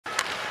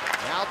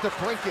Now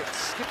DeBrincat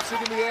skips it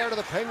in the air to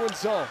the Penguin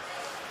zone.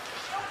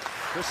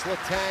 Chris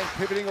Letang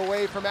pivoting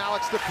away from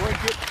Alex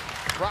DeBrincat.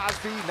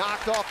 Crosby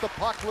knocked off the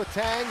puck.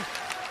 Letang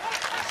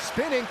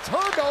spinning,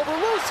 turned over,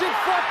 loose in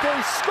front,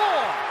 they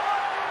score!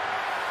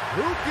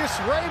 Lucas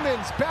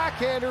Raymond's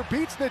backhander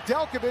beats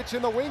Nedeljkovic,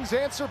 and the Wings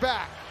answer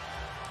back.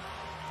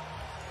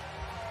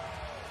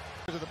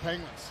 To the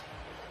Penguins.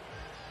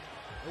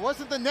 It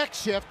wasn't the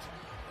next shift,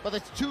 but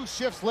it's 2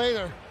 shifts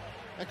later,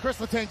 and Chris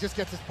Letang just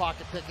gets his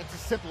pocket pick. It's as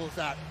simple as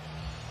that.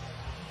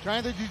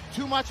 Trying to do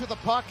too much with the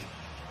puck,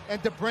 and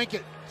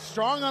DeBrincat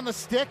strong on the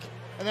stick,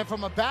 and then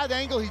from a bad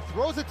angle, he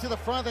throws it to the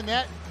front of the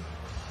net.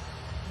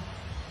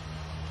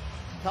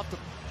 Tough to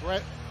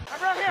Brett.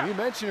 You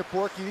mentioned it,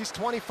 Porky. These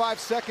 25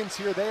 seconds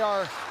here, they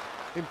are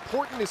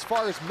important as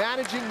far as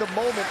managing the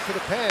moment for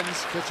the Pens.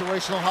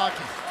 Situational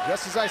hockey.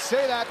 Just as I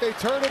say that, they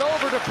turn it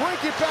over to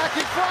DeBrincat back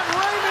in front.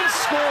 Raymond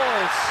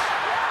scores!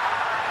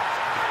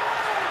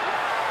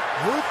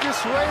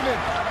 Lucas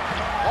Raymond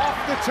off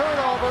the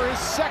turnover, his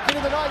second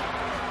of the night.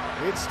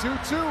 It's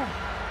 2-2.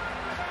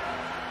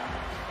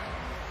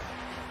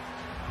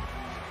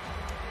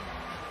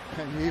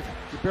 And you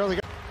barely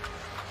got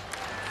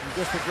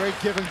just a great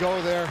give and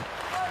go there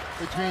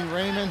between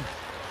Raymond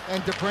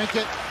and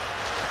DeBrincat.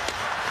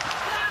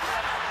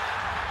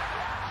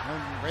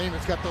 And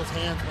Raymond's got those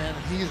hands, man,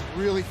 and he's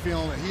really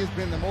feeling it. He has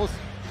been the most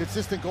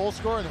consistent goal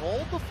scorer. And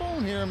hold the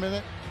phone here a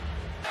minute.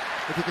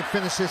 If he can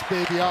finish this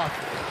baby off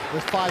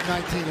with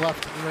 5:19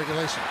 left in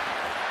regulation.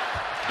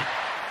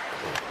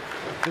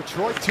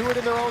 Detroit to it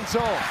in their own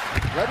zone.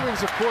 Red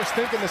Wings, of course,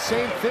 thinking the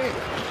same thing.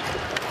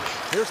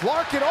 Here's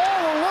Larkin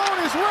all alone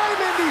as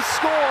Raymond, he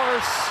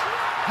scores!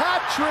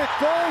 Hat-trick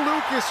goal,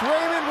 Lucas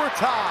Raymond, we're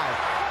tied.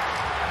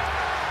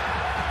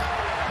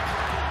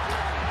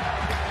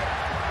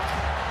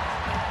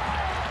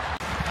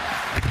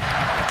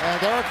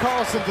 And Erik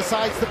Karlsson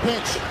decides to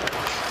pinch.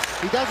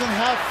 He doesn't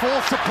have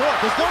full support.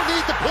 There's no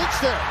need to pinch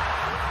there.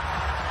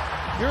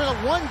 You're in a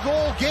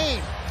 1-goal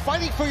game,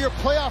 fighting for your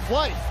playoff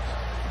life.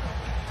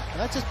 And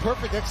that's just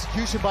perfect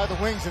execution by the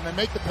Wings, and they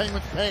make the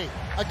Penguins pay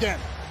again.